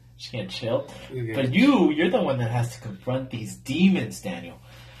chill. Okay. But you're the one that has to confront these demons, Daniel.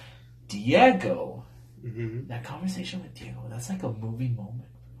 Diego, that conversation with Diego, that's like a movie moment,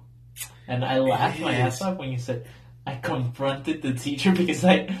 bro. And I laughed my ass off when you said, I confronted the teacher because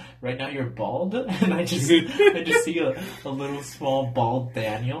right now you're bald, and I just see a little small bald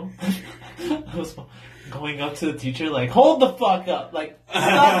Daniel. Going up to the teacher like, hold the fuck up, like,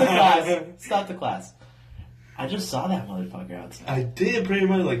 stop the class. I just saw that motherfucker outside. I did, pretty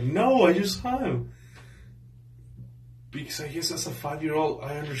much. Like, no, I just saw him. Because I guess as a 5-year-old,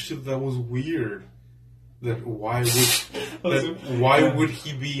 I understood that was weird. That why would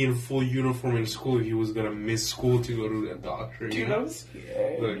he be in full uniform in school if he was gonna miss school to go to a doctor? Dude, I'm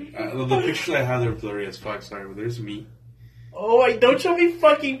scared. Look, the pictures I have, they're blurry as fuck. Sorry, but there's me. Oh, don't show me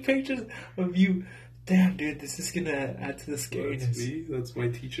fucking pictures of you. Damn, dude, this is gonna add to the scariness. That's me. That's my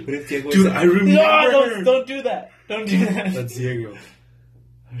teacher. What if Diego dude, I remember. No, don't do that. Don't do that. That's Diego.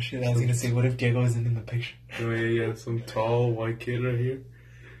 Oh shit! I was gonna say, what if Diego isn't in the picture? Oh yeah, some tall white kid right here.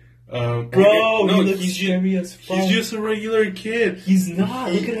 Bro, no, he's scary as fuck. He's just a regular kid. He's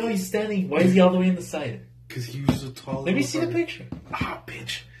not. Look at how he's standing. Why is he all the way on the side? Because he was a tall. Let me see the picture. Ah,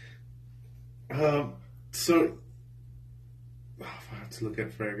 bitch. So. I have to look at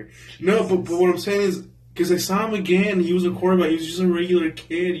Fragger. No, but what I'm saying is, because I saw him again, he was a quarterback. He was just a regular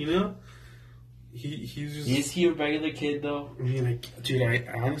kid, you know. He's just. Is he a regular kid though? I mean, dude, I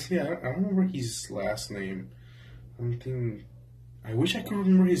honestly, I don't remember his last name. I wish I could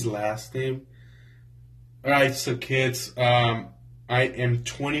remember his last name. Alright, so kids, I am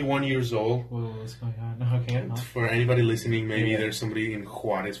 21 years old. Whoa, what's going on? Okay. For anybody listening, maybe there's somebody in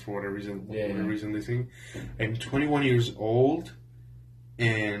Juarez for whatever reason listening. I'm 21 years old,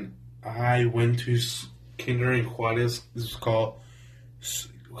 and I went to kindergarten in Juarez. This is called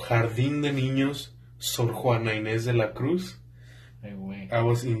Jardín de Niños Sor Juana Inés de la Cruz. I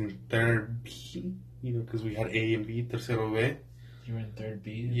was in third B, because we had A and B, tercero B. You were in third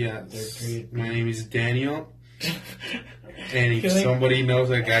B? Yeah. Third grade. My name is Daniel. And if somebody knows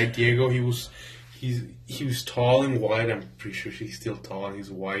that guy Diego, he was tall and white. I'm pretty sure he's still tall.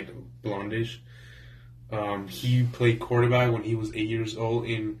 He's white, blondish. He played quarterback when he was 8 years old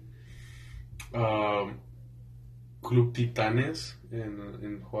in Club Titanes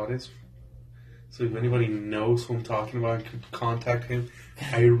in Juarez. So if anybody knows who I'm talking about, could contact him.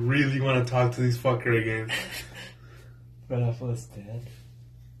 I really want to talk to this fucker again. Rodolfo's dead.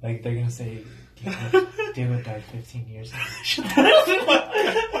 Like, they're gonna say Diego died 15 years ago.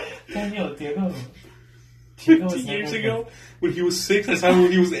 Daniel, Diego 15 years ago? When he was 6, I saw him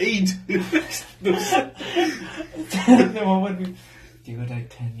when he was 8. The one when Diego died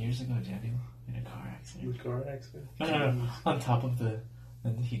 10 years ago, Daniel. in a car accident. The car accident? No. On top of the...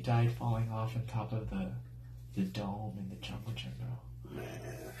 And he died falling off on top of the dome in the Jungle Gym, bro. Man.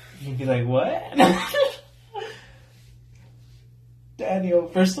 You'd be like, what? Daniel,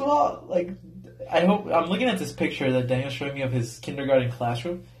 first of all, like, I hope... I'm looking at this picture that Daniel's showing me of his kindergarten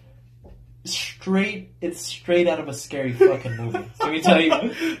classroom. It's straight out of a scary fucking movie. Let me tell you.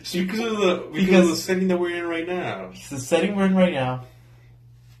 Because of the setting that we're in right now. It's the setting we're in right now.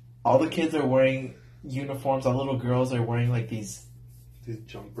 All the kids are wearing uniforms. All the little girls are wearing, like, these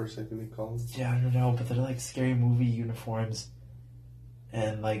jumpers, I think they call them. Yeah, I don't know, but they're like scary movie uniforms.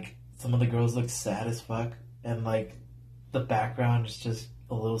 And like some of the girls look sad as fuck. And like the background is just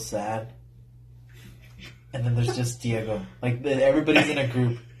a little sad. And then there's just Diego. Like everybody's in a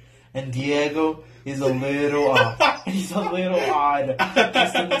group. And Diego is a little off. He's a little odd.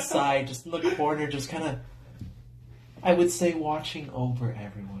 Just on the side, just in the corner, just kind of, I would say, watching over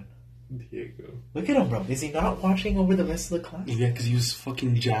everyone. Diego. Look at him, bro. Is he not watching over the rest of the class? Yeah, because he was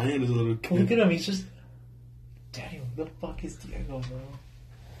fucking giant as a little kid. Look at him. He's just... Daniel, who the fuck is Diego, bro?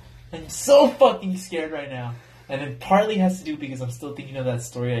 I'm so fucking scared right now. And it partly has to do because I'm still thinking of that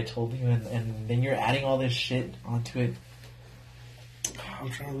story I told you, and then you're adding all this shit onto it. I'm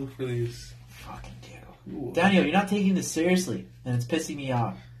trying to look for these. Fucking Diego. Ooh. Daniel, you're not taking this seriously, and it's pissing me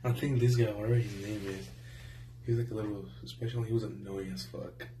off. I think this guy, whatever his name is, he was like a little... Especially he was annoying as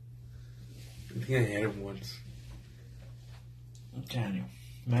fuck. I think I had him once. Daniel,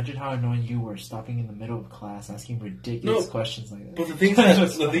 imagine how annoying you were stopping in the middle of class asking ridiculous questions like that. But the thing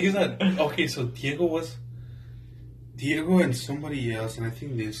is that okay, so Diego and somebody else, and I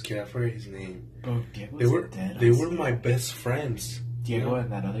think this kid, I forget his name. Bro, Diego dead. They were my best friends. Diego and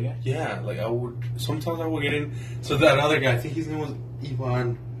that other guy? Yeah, like sometimes I would get in. So that other guy, I think his name was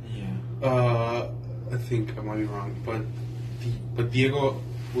Ivan. Yeah. I think I might be wrong, but Diego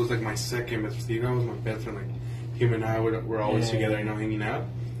was like my second best friend. Diego was my best friend. Like him and I were always together, hanging out.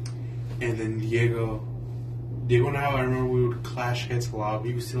 And then Diego and I remember we would clash heads a lot.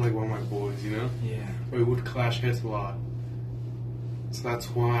 He was still like one of my boys, Yeah. We would clash heads a lot. So that's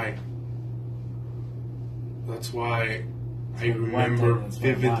why I remember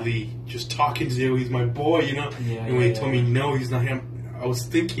vividly just talking to Diego. He's my boy, Yeah, and when he told me no, he's not him, I was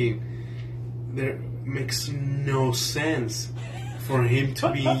thinking that makes no sense for him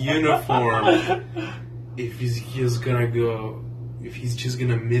to be in uniform if he's just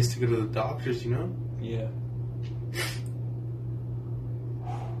gonna miss to go to the doctors, Yeah.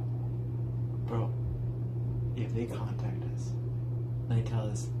 Bro, if they contact us and they tell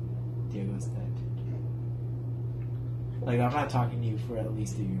us Diego's dead, like, I'm not talking to you for at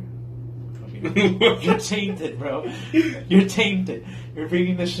least a year. You're tainted, bro. You're tainted. You're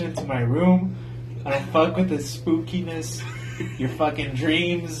bringing this shit into my room. I don't fuck with the spookiness, your fucking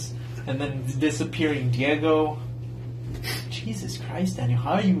dreams, and then disappearing Diego. Jesus Christ, Daniel,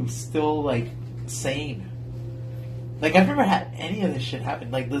 how are you still, like, sane? Like, I've never had any of this shit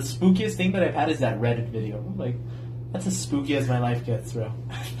happen. Like, the spookiest thing that I've had is that Reddit video. Like, that's as spooky as my life gets, bro.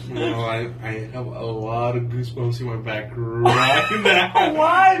 No, I have a lot of goosebumps in my back right now.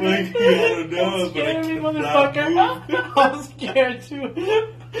 Why? Like, I don't know, but I scared me, cannot motherfucker. I'm scared too.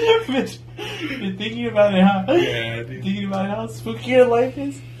 Bitch, you're thinking about it, huh? Yeah, dude. You're thinking about how spooky your life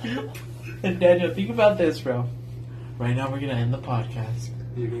is? And Daniel, think about this, bro. Right now, we're gonna end the podcast.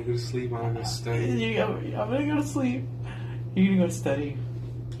 You're gonna go to sleep. I'm gonna study. I'm gonna go to sleep. You're gonna go study.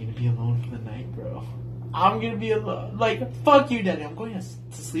 You're gonna be alone for the night, bro. I'm gonna be alone. Like, fuck you, Daniel. I'm going to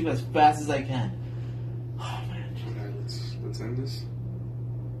sleep as fast as I can. Oh, man. Alright, let's end this.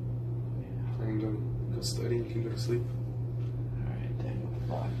 Yeah. I can go study. You can go to sleep. Alright, Daniel.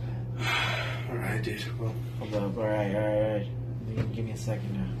 Fuck, man. Alright, dude. Well, Hold up. Alright. Give me a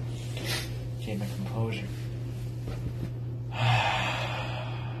second now. Gain my composure.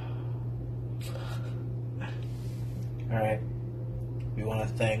 Alright. We want to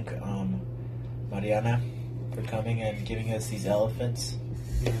thank Mariana for coming and giving us these elephants.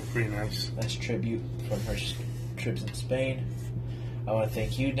 yeah, pretty nice. As tribute from her trips in Spain. I want to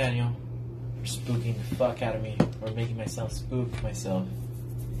thank you, Daniel, for spooking the fuck out of me, or making myself spook myself.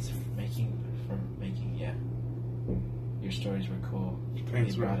 Yeah. Your stories were cool.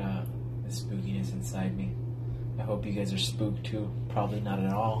 Thanks, You brought out the spookiness inside me. I hope you guys are spooked too. Probably not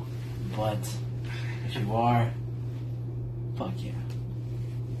at all, but if you are, fuck yeah.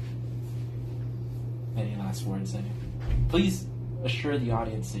 Any last words, Daniel? Please assure the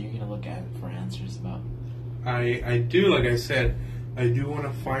audience that you're going to look at it for answers about... I do, like I said, I do want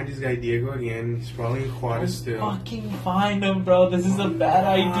to find this guy Diego again. He's probably in Juarez still. Fucking find him, bro. This is a bad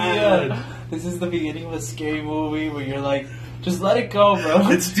idea. This is the beginning of a scary movie where you're like, Just let it go, bro.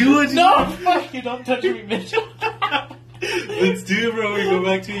 Let's do it. No, fuck you! Don't touch me, Mitchell. Let's do it, bro. We go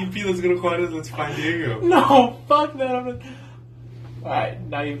back to EP. Let's go to Juarez. Let's find Diego. No, fuck that. Alright,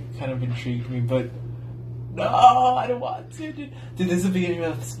 now you've kind of intrigued me, but no, I don't want to, dude. Dude, this is the beginning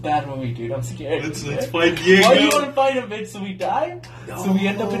of this bad movie, dude. I'm scared. Let's find Diego. Why do you want to find him, bitch? So we die? No. So we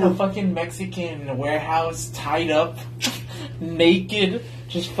end up in a fucking Mexican warehouse, tied up, naked,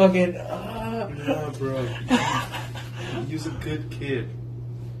 just fucking. No, bro. He was a good kid.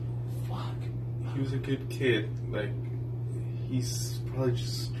 Fuck. He was a good kid. Like, he's probably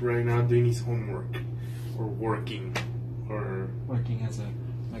just right now doing his homework or working or Working as a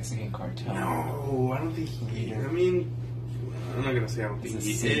Mexican cartel. no. I don't think he. I mean, I'm not gonna say I don't think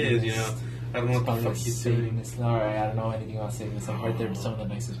He's he a is. You know, Satanist. I don't know what the Probably fuck he's doing. Satanist. Alright, I don't know anything about Satanists. I've heard they're some of the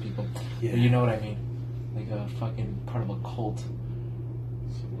nicest people. Yeah. But you know what I mean? Like a fucking part of a cult.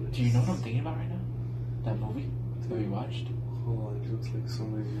 Do you know what I'm thinking about right now? That movie that we watched? Hold on, it looks like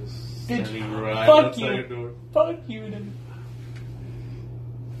somebody just Bitch, standing right fuck outside you. your door. Fuck you, dude.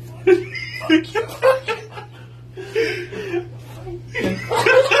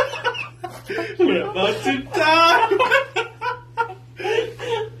 We're about to die.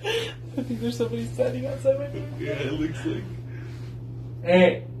 I think there's somebody standing outside my door. Yeah, it looks like.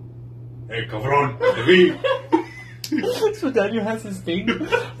 Hey. Hey, cabrón, te vi. So Daniel has this thing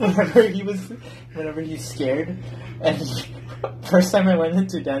whenever he's scared, and first time I went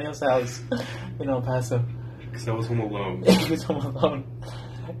into Daniel's house in El Paso, Because I was home alone. he was home alone,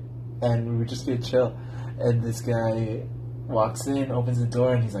 and we were just gonna chill, and this guy walks in, opens the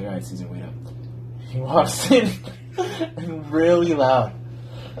door, and he's like, "Alright, Caesar, wait up." He walks in, and really loud.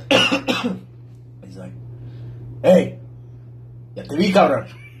 He's like, "Hey, ya te vi, cabrón.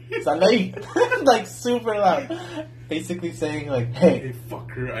 Sal ahí." Like super loud. Basically saying like, Hey, hey,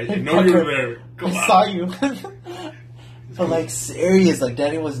 fucker, I hey, know you were fucker, there. Come I on. saw you. But like serious, like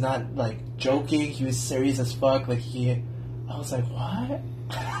Daniel was not like joking, he was serious as fuck. I was like, what?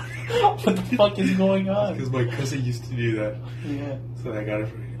 What the fuck is going on? Because my cousin used to do that. Yeah. So I got it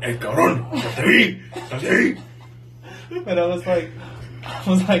from him. Hey, cabrón, ya te vi. Ya te vi. And I was like,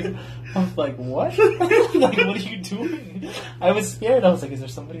 what? Like, what are you doing? I was scared. I was like, is there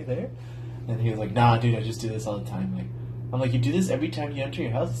somebody there? And he was like, nah, dude, I just do this all the time. Like, I'm like, you do this every time you enter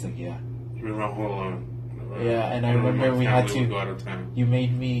your house? He's like, yeah. You were not home alone. Yeah, and I My remember we had family would to. go out of town. You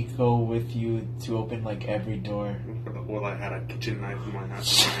made me go with you to open like every door. Well, I had a kitchen knife in my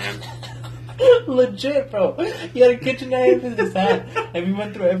house in my hand. Legit, bro. You had a kitchen knife in his hand, and we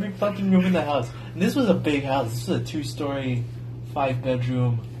went through every fucking room in the house. And this was a big house. This was a 2-story,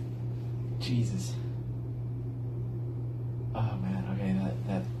 5-bedroom. Jesus. Oh man. Okay.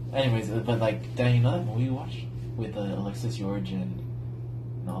 That. Anyways, but like, Dan, you know that movie you watched with Alexis George and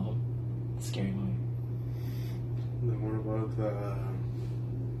all of them? Scary movie. Then what about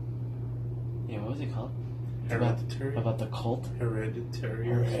Yeah. What was it called? It's about- Hereditary? About the cult. Hereditary.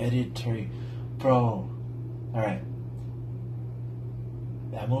 Hereditary. Bro. Alright.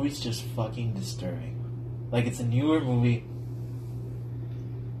 That movie's just fucking disturbing. Like, it's a newer movie.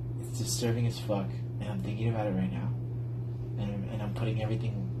 It's disturbing as fuck. And I'm thinking about it right now. And I'm putting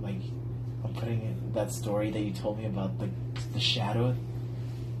everything, like, I'm putting in that story that you told me about the shadow.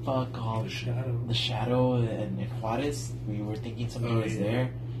 Fuck all. The Shadow. The shadow and Juarez. We were thinking somebody was yeah.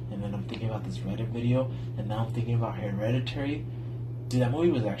 there. And then I'm thinking about this Reddit video. And now I'm thinking about Hereditary. Dude, that movie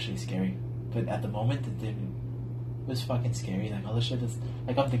was actually scary. But at the moment, it was fucking scary. Like, all the shit that's...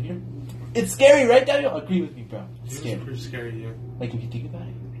 Like, I'm thinking... It's scary, right, Daniel? Agree with me, bro. It's It scary. was pretty scary, yeah. Like, if you think about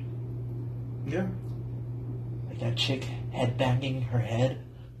it. Yeah. Like, that chick headbanging her head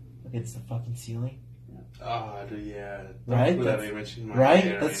against the fucking ceiling. Ah, dude, yeah. Right? Put that That's- image in my Right?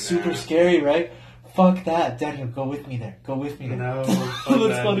 head That's right super now. scary, right? Fuck that. Daniel, go with me there. Go with me there. No, fuck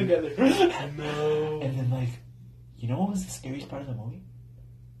Let's that. go together. No. And then, like, you know what was the scariest part of the movie?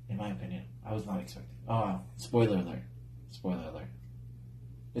 In my opinion. I was not expecting. Oh, spoiler alert. Spoiler alert.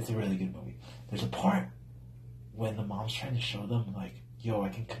 It's a really good movie. There's a part when the mom's trying to show them, like, yo, I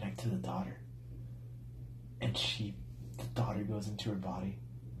can connect to the daughter. And the daughter goes into her body.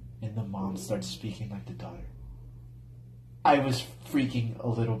 And the mom starts speaking like the daughter. I was freaking a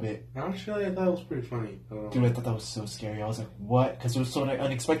little bit. Actually, I thought it was pretty funny. Dude, I thought that was so scary. I was like, what? Because it was so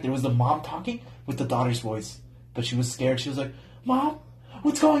unexpected. It was the mom talking with the daughter's voice. But she was scared. She was like, Mom,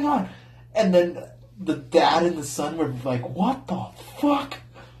 what's going on? And then the dad and the son were like, what the fuck?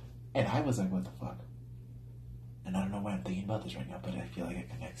 And I was like, what the fuck? And I don't know why I'm thinking about this right now, but I feel like it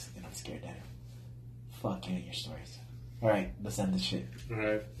connects, and I'm scared, Daniel. Fuck getting your stories. Alright, let's end this shit.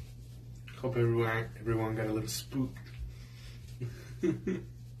 Alright. Hope everyone got a little spooked. I'm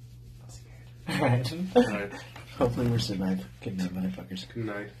scared. Alright. Alright. Hopefully we survive. Good night, motherfuckers. Good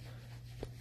night.